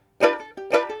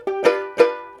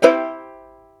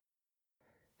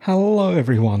Hello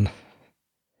everyone.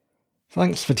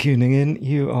 Thanks for tuning in.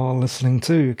 You are listening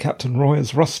to Captain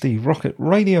Roy's Rusty Rocket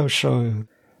Radio Show,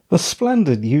 the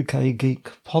splendid UK geek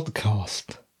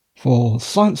podcast for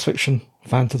science fiction,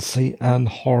 fantasy and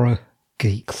horror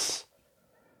geeks.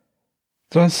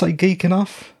 Did I say geek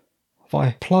enough? Have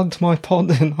I plugged my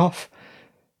pod enough?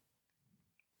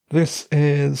 This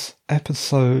is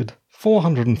episode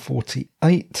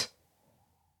 448,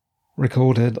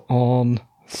 recorded on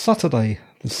Saturday,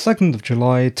 the 2nd of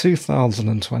July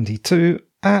 2022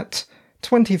 at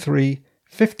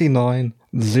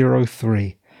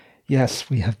 23:59:03. Yes,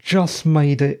 we have just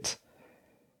made it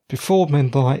before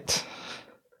midnight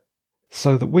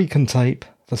so that we can tape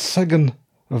the second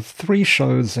of 3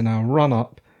 shows in our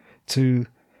run-up to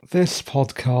this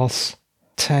podcast's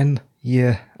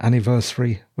 10-year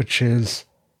anniversary, which is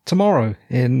tomorrow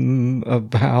in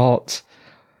about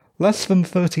less than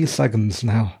 30 seconds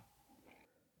now.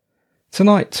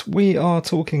 Tonight we are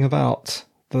talking about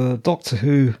the Doctor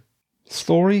Who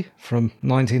story from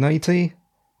 1980,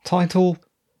 titled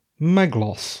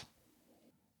Meglos.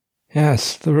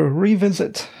 Yes, the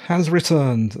revisit has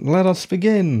returned. Let us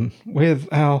begin with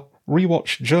our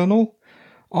rewatch journal.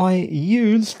 I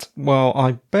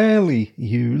barely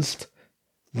used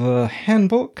the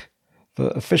handbook,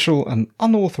 the official and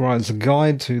unauthorised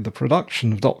guide to the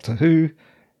production of Doctor Who,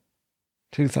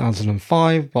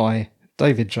 2005 by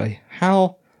David J.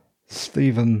 Howe,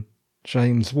 Stephen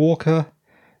James Walker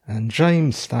and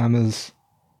James Stammers,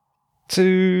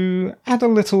 to add a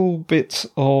little bit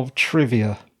of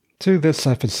trivia to this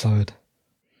episode.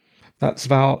 That's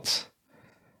about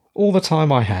all the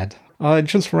time I had. I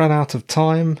just ran out of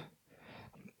time.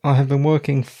 I have been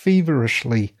working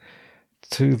feverishly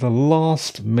to the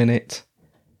last minute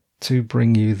to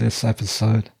bring you this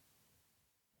episode.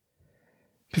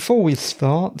 Before we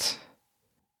start,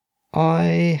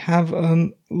 I have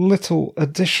a little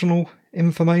additional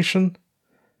information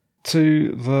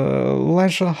to the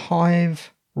Leisure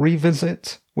Hive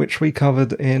revisit, which we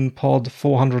covered in pod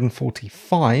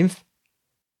 445.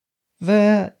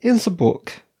 There is a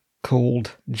book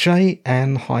called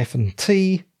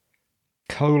JN-T: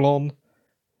 The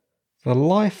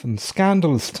Life and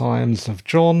Scandalous Times of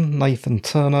John Nathan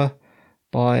Turner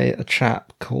by a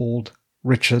chap called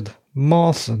Richard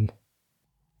Marson,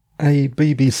 a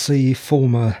BBC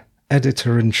former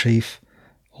editor-in-chief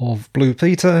of Blue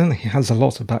Peter, and he has a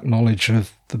lot of back knowledge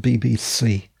of the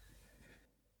BBC.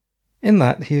 In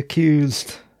that, he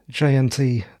accused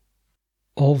JNT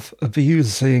of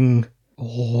abusing,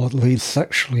 or at least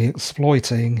sexually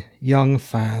exploiting, young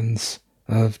fans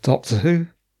of Doctor Who.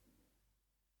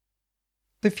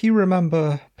 If you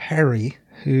remember Perry,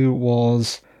 who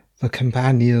was the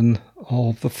companion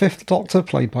of the 5th Doctor,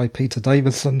 played by Peter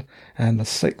Davison, and the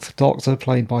 6th Doctor,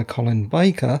 played by Colin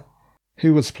Baker,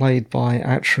 who was played by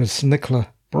actress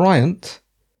Nicola Bryant.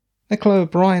 Nicola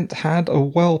Bryant had a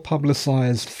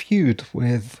well-publicised feud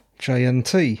with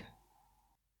JNT.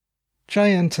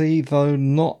 JNT, though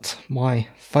not my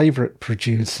favourite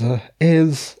producer,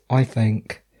 is, I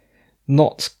think,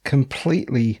 not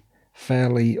completely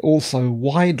fairly also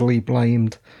widely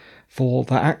blamed for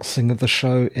the axing of the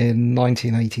show in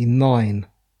 1989.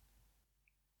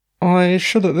 I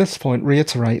should at this point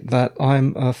reiterate that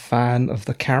I'm a fan of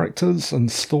the characters and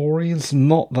stories,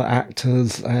 not the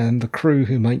actors and the crew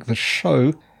who make the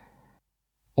show,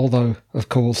 although, of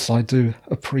course, I do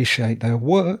appreciate their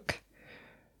work,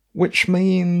 which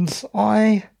means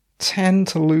I tend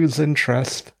to lose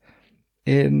interest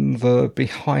in the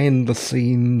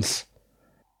behind-the-scenes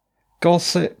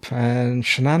gossip and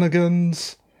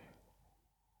shenanigans.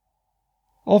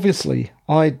 Obviously,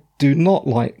 I do not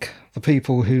like the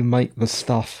people who make the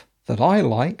stuff that I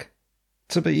like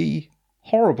to be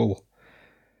horrible.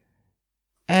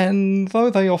 And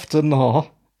though they often are,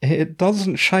 it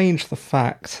doesn't change the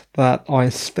fact that I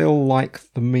still like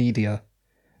the media,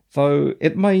 though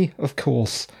it may, of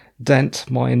course, dent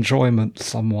my enjoyment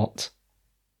somewhat.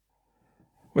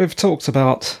 We've talked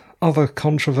about other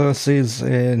controversies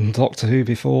in Doctor Who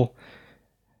before.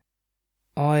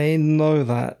 I know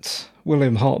that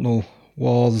William Hartnell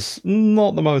was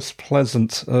not the most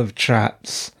pleasant of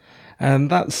chaps, and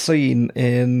that scene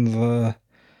in the...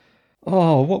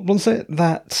 what was it?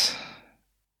 That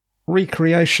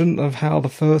recreation of how the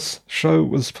first show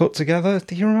was put together.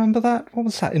 Do you remember that? What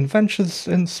was that? Adventures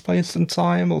in Space and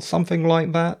Time or something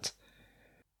like that?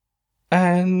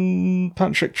 And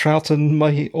Patrick Troughton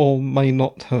may or may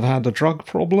not have had a drug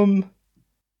problem.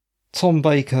 Tom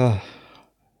Baker,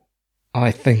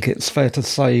 I think it's fair to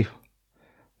say,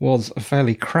 was a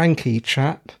fairly cranky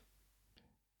chap.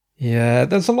 Yeah,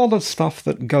 there's a lot of stuff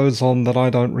that goes on that I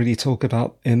don't really talk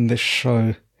about in this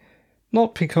show.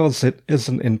 Not because it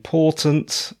isn't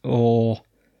important or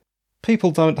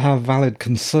people don't have valid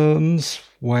concerns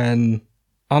when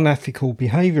unethical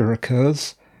behaviour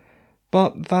occurs,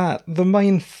 but that the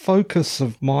main focus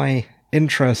of my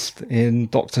interest in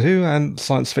Doctor Who and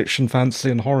science fiction,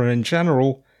 fantasy and horror in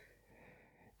general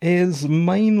is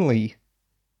mainly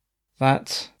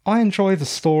that I enjoy the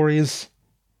stories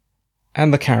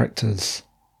and the characters.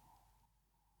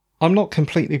 I'm not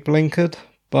completely blinkered,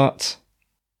 but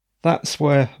that's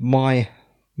where my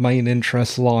main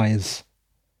interest lies.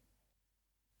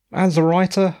 As a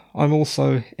writer, I'm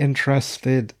also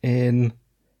interested in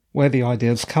where the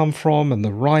ideas come from and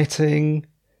the writing.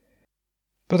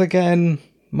 But again,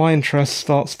 my interest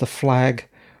starts to flag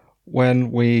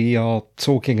when we are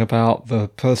talking about the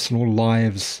personal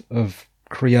lives of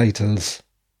creators.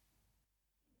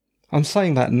 I'm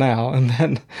saying that now, and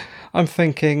then I'm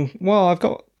thinking, well, I've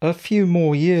got a few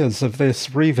more years of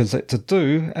this revisit to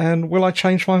do, and will I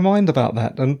change my mind about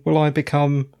that? And will I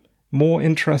become more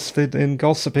interested in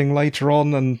gossiping later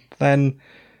on? And then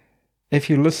if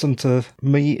you listen to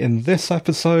me in this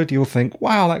episode, you'll think,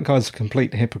 wow, that guy's a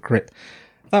complete hypocrite.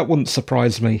 That wouldn't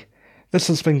surprise me. This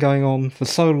has been going on for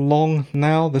so long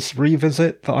now, this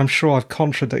revisit, that I'm sure I've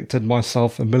contradicted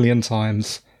myself a million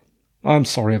times. I'm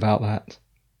sorry about that.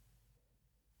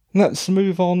 Let's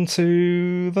move on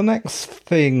to the next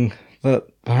thing that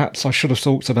perhaps I should have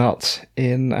talked about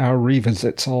in our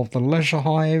revisit of The Leisure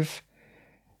Hive,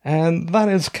 and that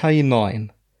is K9.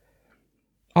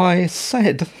 I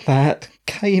said that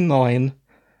K9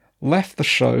 left the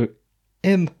show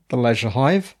in The Leisure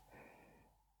Hive.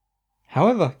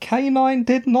 However, K9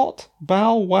 did not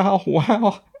bow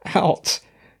wow out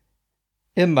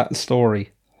in that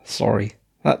story. Sorry,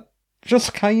 that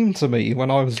just came to me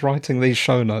when I was writing these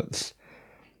show notes.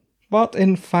 But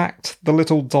in fact, the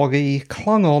little doggy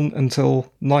clung on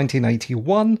until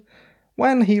 1981,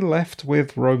 when he left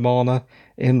with Romana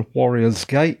in Warrior's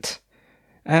Gate,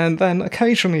 and then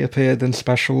occasionally appeared in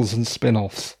specials and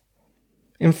spin-offs.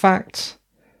 In fact,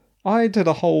 I did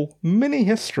a whole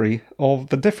mini-history of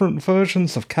the different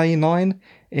versions of K9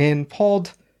 in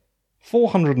Pod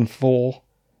 404,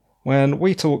 when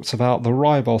we talked about the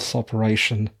Ribos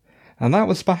operation, and that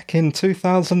was back in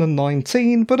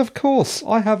 2019, but of course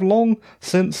I have long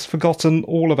since forgotten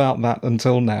all about that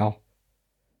until now.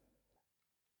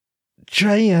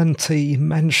 JNT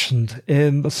mentioned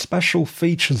in the special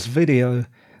features video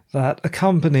that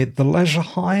accompanied The Leisure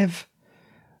Hive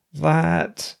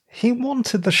that he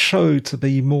wanted the show to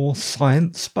be more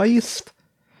science-based.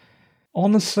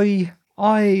 Honestly,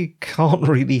 I can't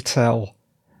really tell,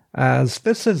 as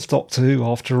this is Doctor Who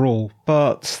after all,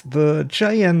 but the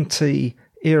JNT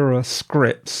era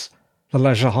scripts, The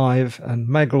Leisure Hive and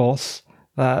Meglos,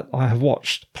 that I have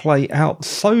watched play out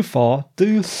so far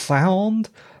do sound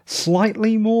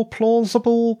slightly more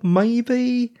plausible,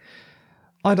 maybe?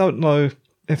 I don't know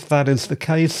if that is the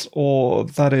case, or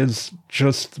that is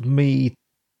just me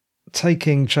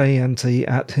taking JNT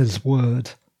at his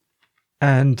word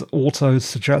and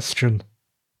auto-suggestion.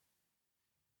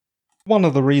 One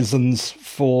of the reasons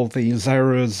for these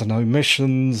errors and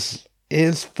omissions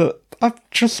is that I've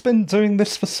just been doing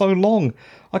this for so long,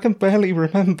 I can barely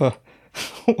remember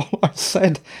what I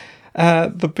said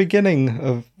at the beginning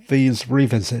of these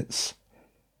revisits.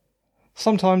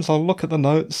 Sometimes I'll look at the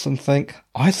notes and think,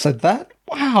 I said that?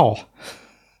 Wow!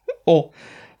 Or,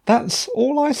 that's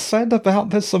all I said about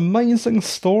this amazing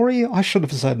story? I should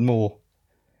have said more.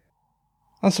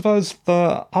 I suppose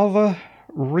the other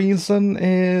reason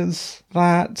is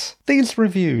that these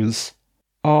reviews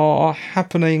are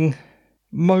happening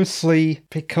mostly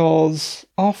because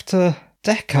after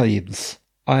decades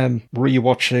I am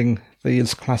rewatching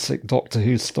these classic Doctor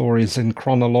Who stories in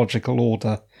chronological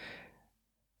order.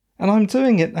 And I'm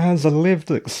doing it as a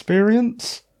lived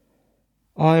experience.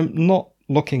 I'm not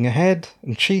looking ahead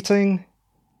and cheating.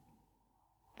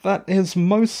 That is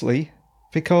mostly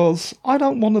because I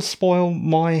don't want to spoil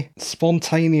my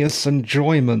spontaneous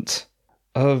enjoyment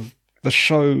of the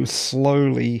show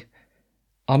slowly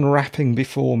unwrapping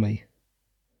before me.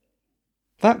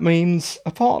 That means,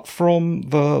 apart from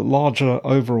the larger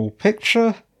overall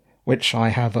picture, which I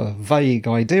have a vague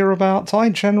idea about, I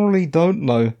generally don't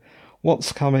know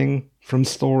what's coming from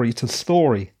story to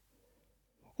story.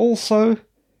 Also,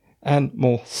 and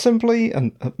more simply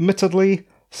and admittedly,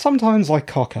 sometimes I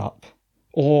cock up,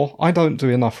 or I don't do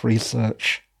enough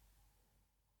research.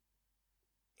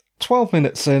 12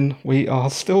 minutes in, we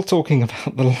are still talking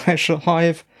about The Leisure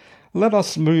Hive. Let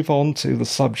us move on to the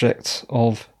subject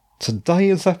of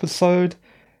today's episode,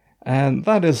 and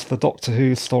that is the Doctor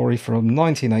Who story from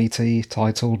 1980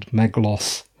 titled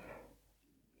Meglos.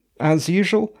 As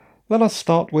usual, Let us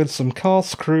start with some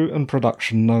cast, crew and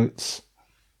production notes.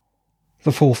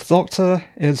 The Fourth Doctor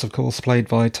is of course played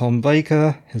by Tom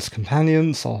Baker. His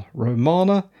companions are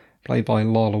Romana, played by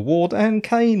Lalla Ward, and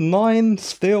K9,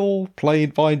 still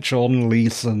played by John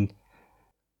Leeson.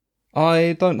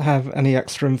 I don't have any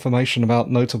extra information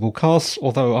about notable casts,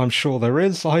 although I'm sure there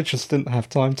is. I just didn't have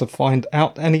time to find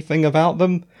out anything about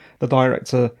them. The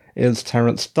director is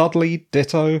Terence Dudley,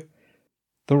 ditto.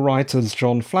 The writers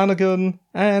John Flanagan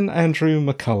and Andrew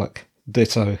McCulloch,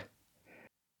 ditto.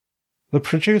 The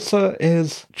producer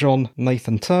is John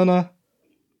Nathan Turner.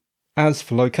 As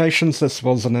for locations, this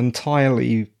was an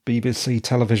entirely BBC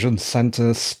Television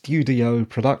Centre studio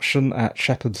production at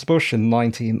Shepherd's Bush in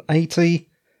 1980.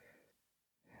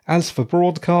 As for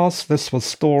broadcast, this was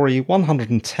story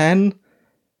 110,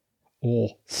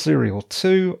 or Serial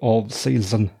 2 of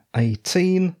season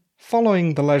 18,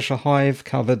 following The Leisure Hive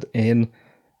covered in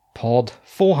Pod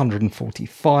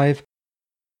 445.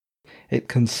 It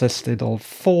consisted of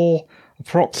 4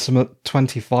 approximate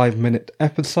 25-minute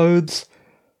episodes,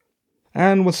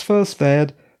 and was first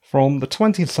aired from the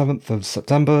 27th of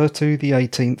September to the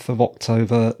 18th of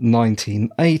October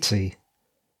 1980.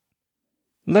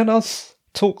 Let us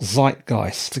talk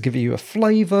zeitgeist to give you a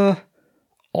flavour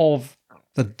of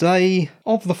the day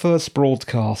of the first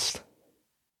broadcast.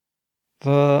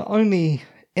 The only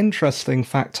interesting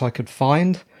fact I could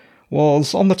find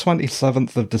was on the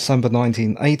 27th of December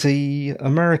 1980,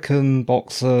 American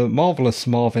boxer Marvellous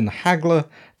Marvin Hagler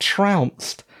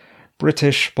trounced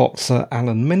British boxer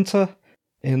Alan Minter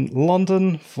in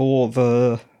London for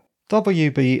the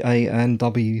WBA and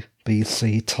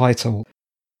WBC title.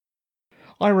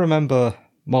 I remember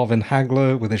Marvin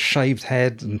Hagler with his shaved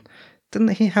head, and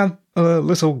didn't he have a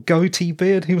little goatee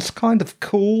beard? He was kind of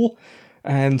cool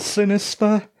and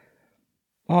sinister.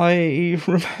 I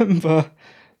remember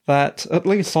that at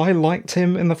least I liked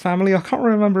him in the family. I can't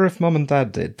remember if Mum and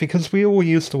Dad did, because we all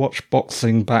used to watch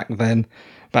boxing back then,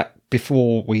 back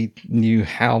before we knew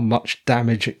how much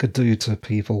damage it could do to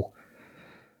people.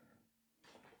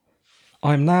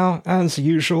 I'm now, as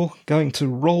usual, going to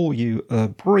roll you a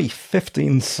brief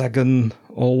 15-second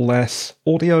or less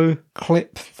audio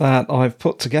clip that I've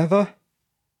put together,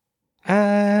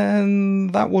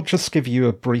 and that will just give you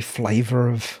a brief flavour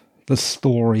of the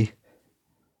story.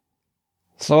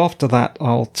 So after that,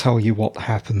 I'll tell you what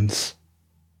happens,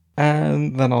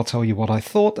 and then I'll tell you what I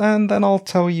thought, and then I'll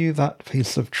tell you that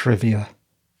piece of trivia.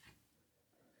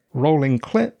 Rolling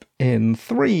clip in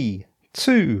 3,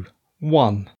 2,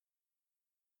 1.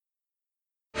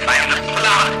 I'm the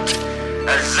plant,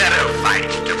 a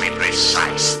xerophyte to be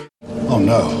precise. Oh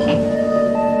no.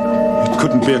 It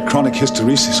couldn't be a chronic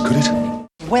hysteresis, could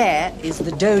it? Where is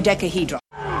the dodecahedron?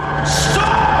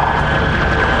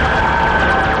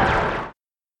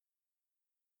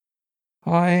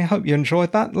 I hope you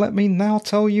enjoyed that. Let me now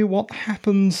tell you what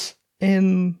happens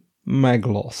in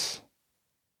Meglos.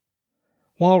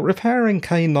 While repairing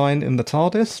K9 in the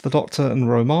TARDIS, the Doctor and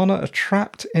Romana are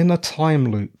trapped in a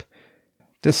time loop,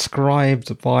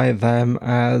 described by them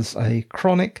as a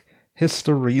chronic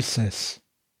hysteresis.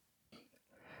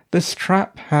 This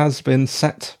trap has been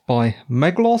set by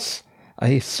Meglos,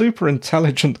 a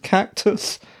super-intelligent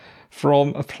cactus from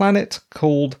a planet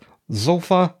called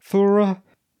Zulfa Thura.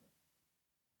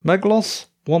 Meglos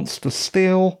wants to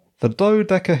steal the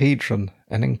dodecahedron,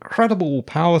 an incredible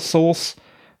power source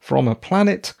from a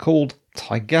planet called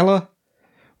Tigella,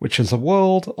 which is a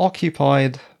world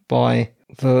occupied by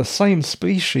the same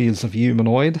species of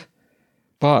humanoid,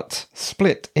 but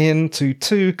split into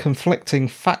 2 conflicting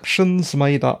factions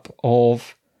made up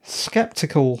of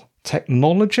skeptical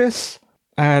technologists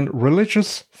and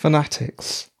religious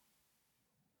fanatics.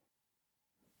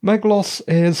 Meglos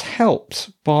is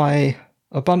helped by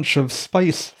a bunch of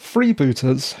space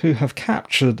freebooters who have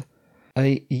captured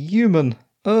a human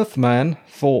Earthman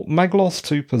for Meglos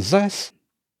to possess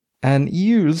and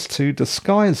use to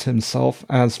disguise himself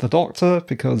as the Doctor,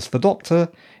 because the Doctor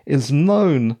is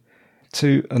known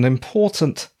to an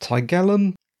important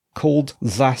Tigellan called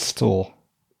Zastor.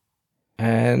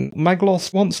 And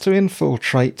Meglos wants to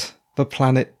infiltrate the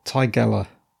planet Tigella.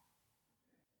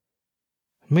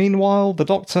 Meanwhile, the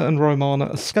Doctor and Romana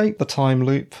escape the time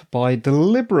loop by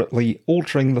deliberately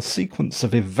altering the sequence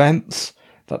of events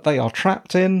that they are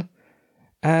trapped in,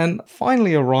 and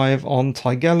finally arrive on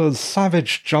Tigella's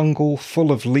savage jungle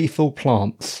full of lethal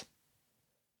plants.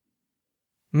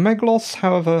 Meglos,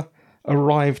 however,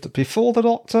 arrived before the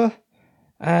Doctor,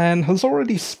 and has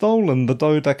already stolen the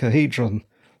dodecahedron,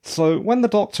 so when the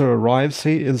Doctor arrives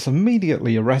he is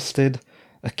immediately arrested,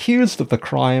 accused of the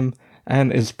crime,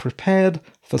 and is prepared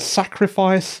for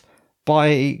sacrifice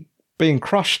by being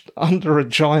crushed under a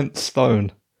giant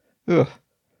stone. Ugh.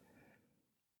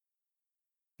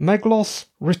 Meglos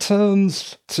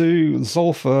returns to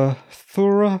Zolfa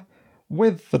Thura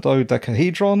with the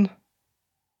dodecahedron.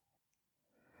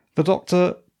 The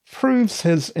Doctor proves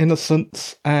his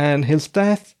innocence, and his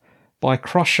death by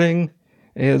crushing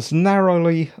is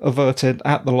narrowly averted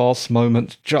at the last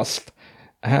moment, just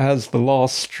as the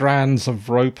last strands of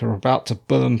rope are about to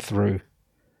burn through.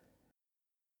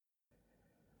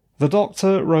 The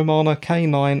Doctor, Romana,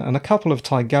 K9 and a couple of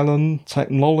Taigelan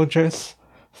technologists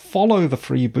follow the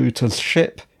freebooters'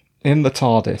 ship in the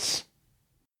TARDIS.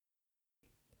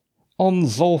 On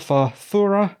Zolfa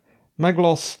Thura,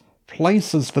 Meglos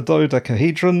places the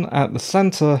dodecahedron at the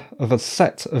centre of a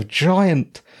set of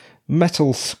giant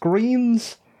metal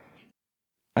screens,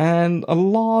 and a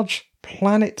large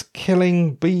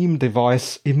planet-killing beam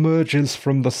device emerges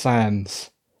from the sands.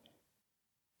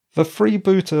 The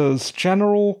freebooters'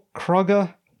 General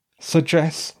Krugger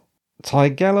suggests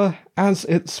Tygela as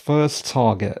its first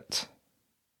target.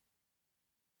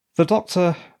 The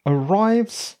Doctor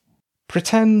arrives,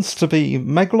 pretends to be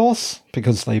Meglos,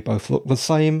 because they both look the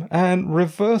same, and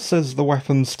reverses the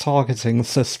weapon's targeting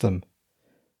system.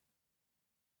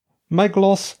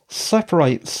 Meglos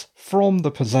separates from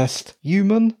the possessed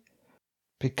human,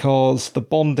 because the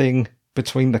bonding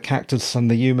between the cactus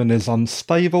and the human is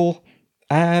unstable,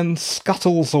 and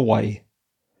scuttles away.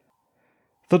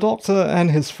 The Doctor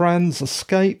and his friends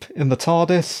escape in the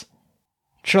TARDIS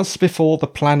just before the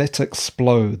planet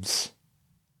explodes.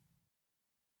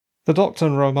 The Doctor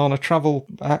and Romana travel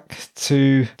back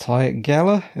to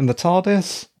Tygela in the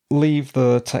TARDIS, leave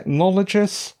the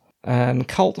technologists and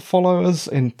cult followers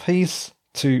in peace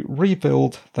to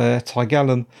rebuild their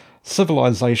Tygelan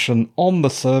civilization on the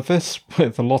surface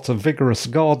with a lot of vigorous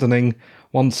gardening,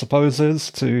 one supposes,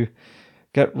 to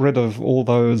get rid of all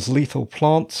those lethal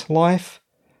plant life.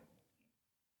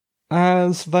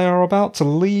 As they are about to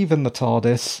leave in the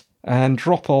TARDIS and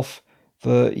drop off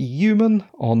the human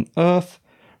on Earth,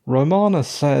 Romana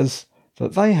says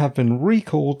that they have been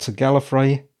recalled to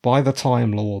Gallifrey by the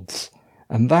Time Lords,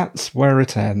 and that's where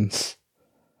it ends.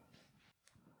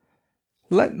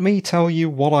 Let me tell you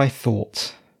what I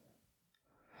thought.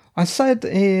 I said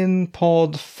in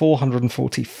pod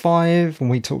 445, when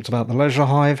we talked about the Leisure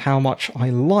Hive, how much I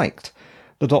liked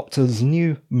the Doctor's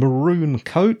new maroon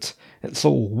coat. It's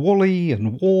all woolly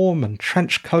and warm and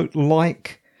trench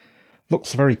coat-like.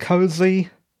 Looks very cosy.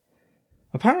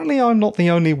 Apparently I'm not the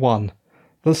only one.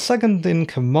 The second in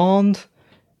command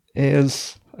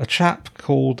is a chap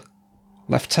called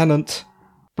Lieutenant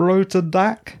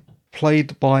Brotadak,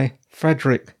 played by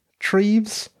Frederick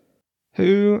Treves,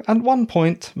 who at one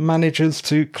point manages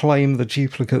to claim the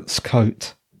duplicate's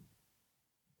coat.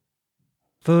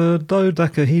 The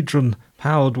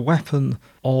dodecahedron-powered weapon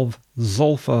of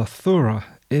Zolfa Thura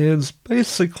is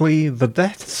basically the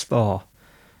Death Star,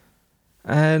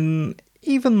 and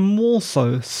even more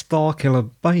so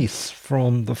Starkiller Base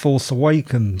from The Force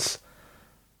Awakens.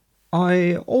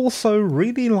 I also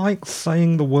really like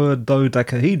saying the word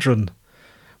dodecahedron,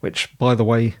 which, by the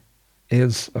way,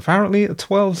 is apparently a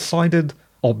 12-sided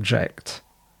object.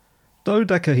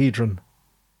 Dodecahedron.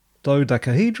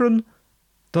 Dodecahedron.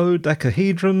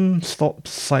 Dodecahedron. Stop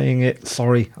saying it.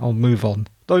 Sorry, I'll move on.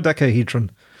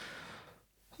 Dodecahedron.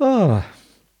 The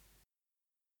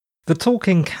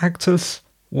talking cactus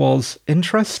was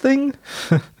interesting,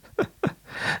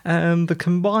 and the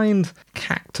combined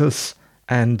cactus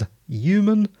and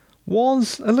human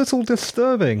was a little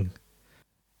disturbing.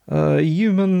 A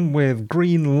human with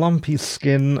green lumpy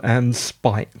skin and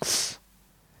spikes.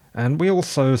 And we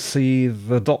also see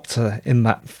the Doctor in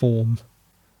that form.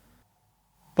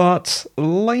 But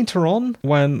later on,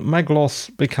 when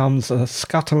Meglos becomes a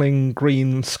scuttling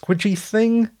green squidgy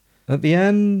thing, at the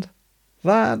end,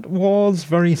 that was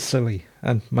very silly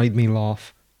and made me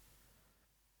laugh.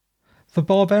 The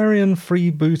barbarian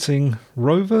freebooting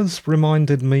rovers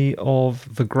reminded me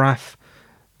of the Graf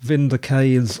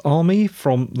Vindicay's army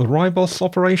from the Ribos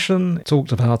operation,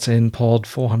 talked about in pod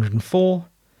 404.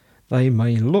 They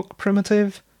may look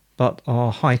primitive, but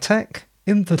are high-tech,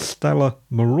 interstellar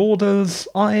marauders.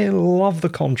 I love the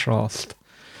contrast.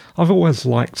 I've always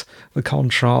liked the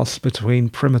contrast between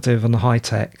primitive and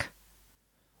high-tech,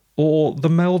 or the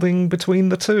melding between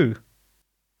the two.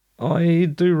 I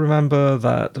do remember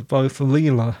that both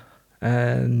Leela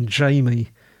and Jamie,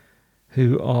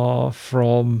 who are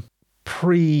from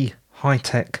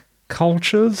pre-high-tech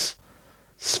cultures,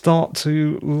 start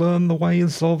to learn the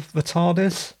ways of the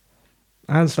TARDIS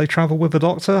as they travel with the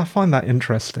Doctor. I find that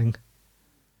interesting.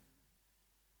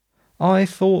 I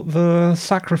thought the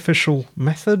sacrificial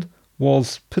method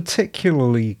was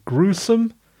particularly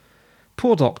gruesome.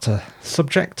 Poor Doctor,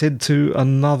 subjected to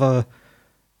another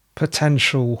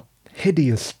potential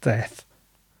hideous death.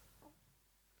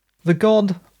 The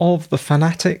god of the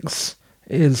fanatics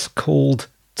is called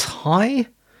Ty.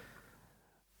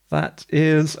 That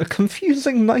is a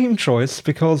confusing name choice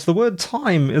because the word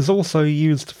time is also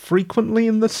used frequently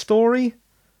in the story.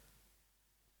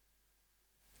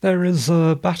 There is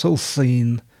a battle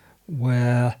scene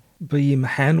where beam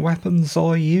hand weapons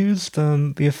are used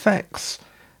and the effects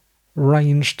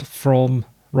ranged from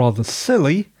rather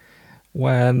silly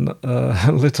when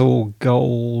a little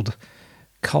gold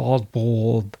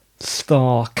cardboard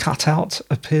star cutout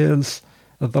appears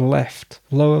at the left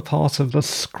lower part of the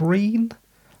screen,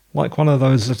 like one of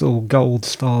those little gold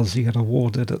stars you get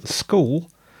awarded at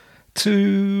school,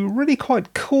 to really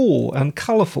quite cool and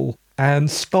colourful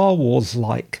and Star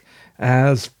Wars-like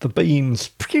as the beams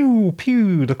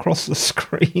pewed across the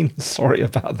screen. Sorry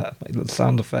about that, made the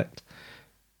sound effect.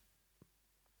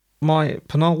 My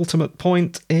penultimate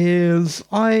point is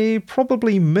I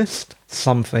probably missed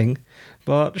something,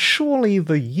 but surely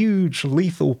the huge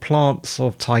lethal plants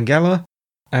of Tigella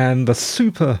and the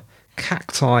super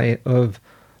cacti of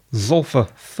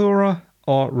Zolfathura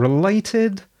are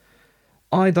related.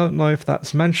 I don't know if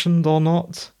that's mentioned or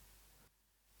not.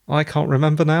 I can't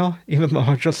remember now, even though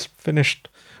I just finished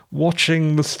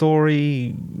watching the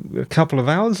story a couple of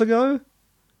hours ago.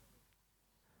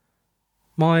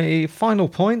 My final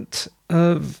point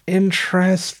of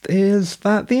interest is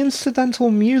that the incidental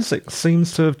music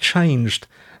seems to have changed.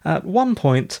 At one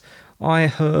point, I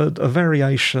heard a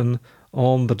variation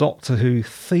on the Doctor Who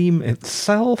theme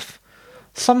itself,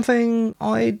 something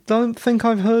I don't think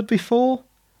I've heard before.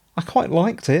 I quite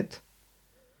liked it.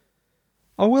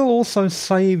 I will also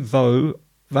say, though,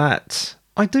 that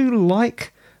I do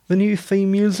like the new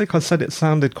theme music. I said it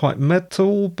sounded quite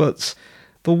metal, but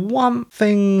the one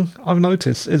thing I've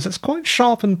noticed is it's quite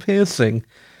sharp and piercing.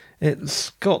 It's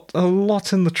got a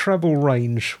lot in the treble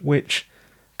range, which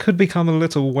could become a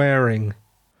little wearing,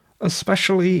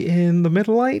 especially in the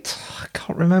middle eight. I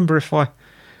can't remember if I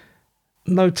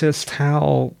noticed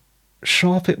how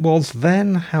sharp it was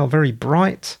then, how very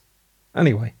bright.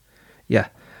 Anyway, yeah.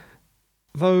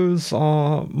 Those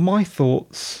are my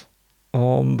thoughts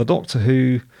on the Doctor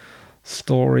Who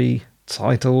story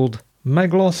titled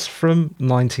Meglos from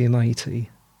 1980.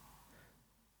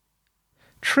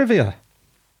 Trivia.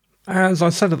 As I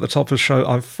said at the top of the show,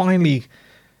 I've finally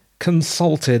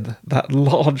consulted that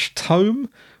large tome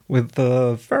with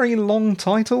the very long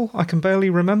title. I can barely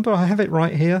remember. I have it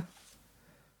right here.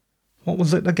 What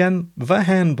was it again? The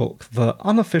Handbook, the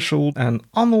unofficial and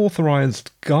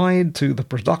unauthorized guide to the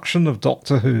production of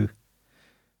Doctor Who.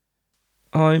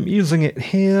 I'm using it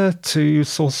here to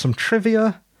source some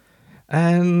trivia,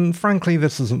 and frankly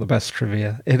this isn't the best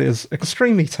trivia. It is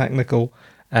extremely technical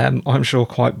and I'm sure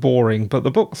quite boring, but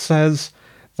the book says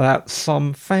that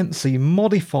some fancy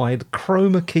modified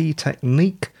chroma key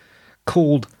technique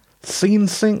called scene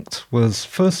synced was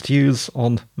first used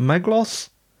on Meglos.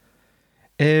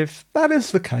 If that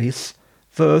is the case,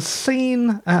 the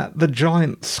scene at the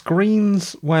giant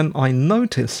screens when I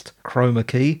noticed chroma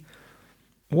key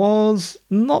was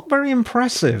not very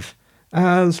impressive,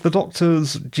 as the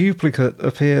Doctor's duplicate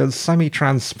appears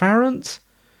semi-transparent.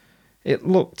 It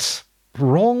looked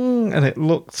wrong and it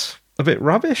looked a bit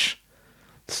rubbish.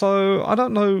 So I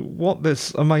don't know what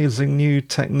this amazing new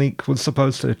technique was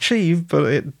supposed to achieve, but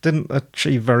it didn't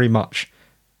achieve very much.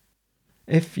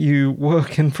 If you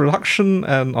work in production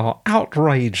and are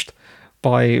outraged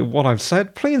by what I've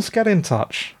said, please get in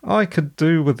touch. I could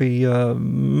do with the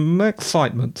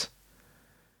excitement.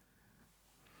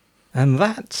 And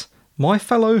that, my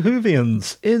fellow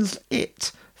Whovians, is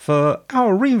it for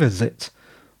our revisit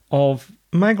of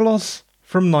Meglos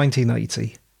from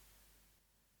 1980.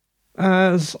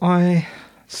 As I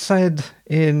said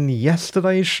in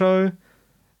yesterday's show,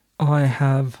 I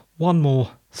have one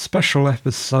more special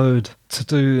episode to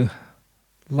do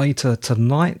later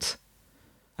tonight,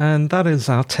 and that is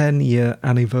our 10-year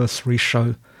anniversary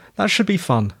show. That should be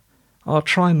fun. I'll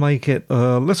try and make it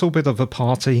a little bit of a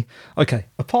party. Okay,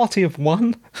 a party of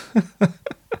one.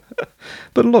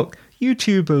 But look,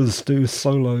 YouTubers do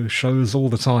solo shows all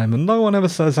the time, and no one ever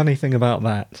says anything about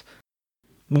that.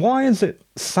 Why is it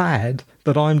sad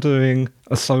that I'm doing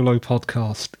a solo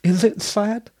podcast? Is it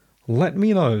sad? Let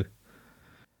me know.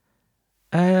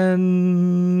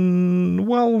 And,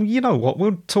 well, you know what,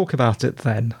 we'll talk about it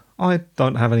then. I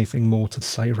don't have anything more to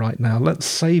say right now. Let's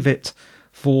save it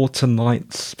for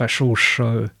tonight's special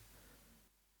show.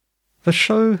 The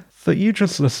show that you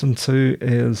just listened to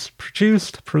is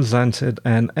produced, presented,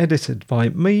 and edited by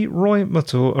me, Roy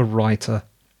Mathur, a writer.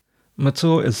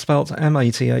 Mathur is spelt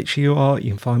M-A-T-H-U-R.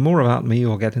 You can find more about me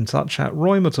or get in touch at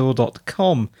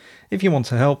roymathur.com. If you want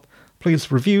to help,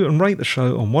 please review and rate the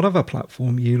show on whatever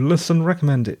platform you listen.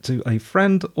 Recommend it to a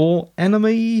friend or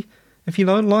enemy if you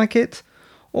don't like it,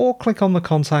 or click on the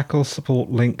contact or support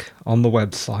link on the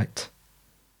website.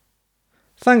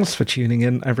 Thanks for tuning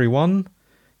in, everyone.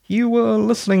 You were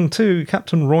listening to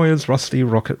Captain Roy's Rusty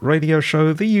Rocket Radio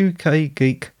Show, the UK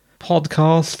Geek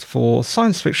podcast for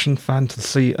science fiction,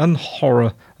 fantasy, and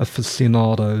horror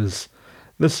aficionados.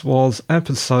 This was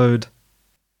episode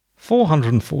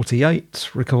 448,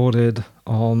 recorded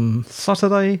on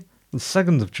Saturday, the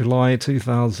 2nd of July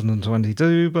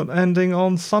 2022, but ending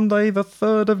on Sunday, the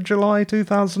 3rd of July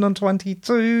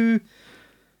 2022.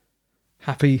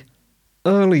 Happy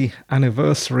early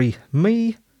anniversary,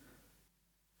 me.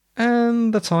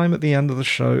 And the time at the end of the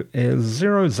show is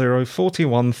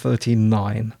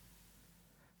 004139.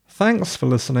 Thanks for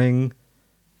listening.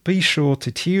 Be sure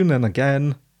to tune in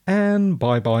again, and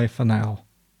bye-bye for now.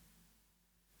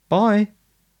 Bye.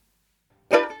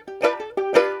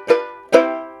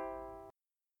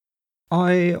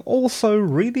 I also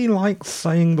really like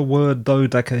saying the word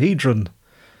dodecahedron,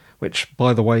 which,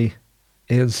 by the way,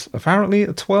 is apparently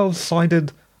a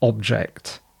 12-sided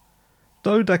object.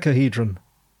 Dodecahedron.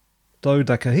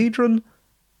 Dodecahedron.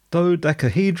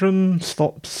 Dodecahedron.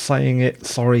 Stop saying it.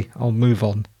 Sorry, I'll move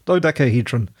on.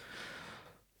 Dodecahedron.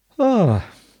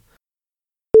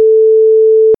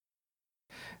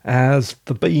 As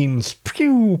the beams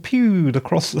pew-pewed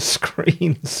across the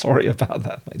screen. Sorry about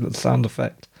that, made the sound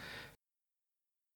effect.